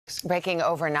Breaking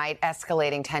overnight,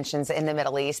 escalating tensions in the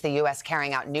Middle East, the U.S.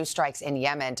 carrying out new strikes in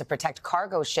Yemen to protect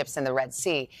cargo ships in the Red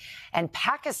Sea. And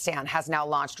Pakistan has now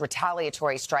launched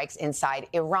retaliatory strikes inside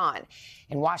Iran.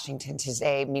 In Washington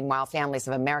today, meanwhile, families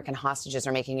of American hostages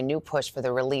are making a new push for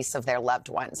the release of their loved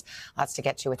ones. Lots to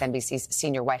get to with NBC's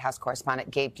senior White House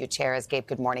correspondent, Gabe Gutierrez. Gabe,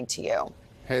 good morning to you.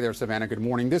 Hey there, Savannah. Good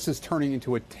morning. This is turning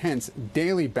into a tense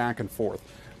daily back and forth,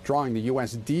 drawing the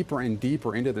U.S. deeper and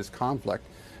deeper into this conflict.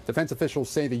 Defense officials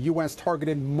say the U.S.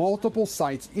 targeted multiple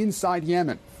sites inside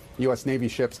Yemen. U.S. Navy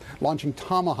ships launching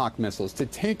Tomahawk missiles to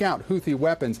take out Houthi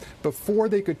weapons before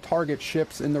they could target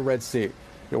ships in the Red Sea.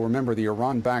 You'll remember the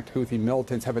Iran-backed Houthi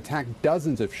militants have attacked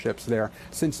dozens of ships there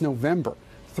since November,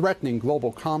 threatening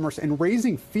global commerce and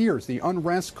raising fears the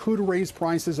unrest could raise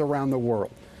prices around the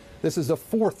world. This is the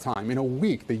fourth time in a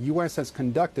week the U.S. has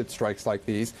conducted strikes like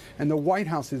these, and the White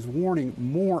House is warning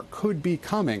more could be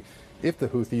coming if the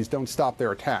Houthis don't stop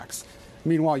their attacks.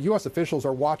 Meanwhile, U.S. officials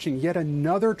are watching yet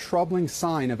another troubling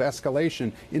sign of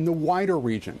escalation in the wider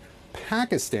region.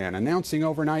 Pakistan announcing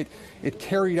overnight it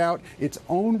carried out its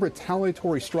own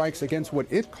retaliatory strikes against what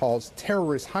it calls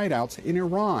terrorist hideouts in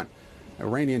Iran.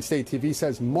 Iranian state TV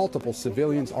says multiple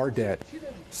civilians are dead.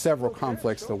 Several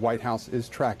conflicts the White House is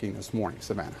tracking this morning.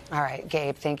 Savannah. All right,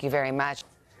 Gabe, thank you very much.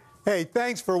 Hey,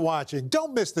 thanks for watching.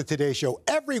 Don't miss the Today Show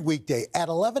every weekday at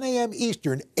 11 a.m.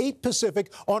 Eastern, 8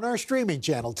 Pacific on our streaming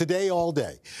channel, Today All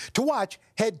Day. To watch,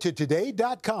 head to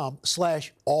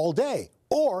today.com/allday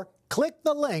or click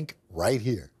the link right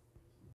here.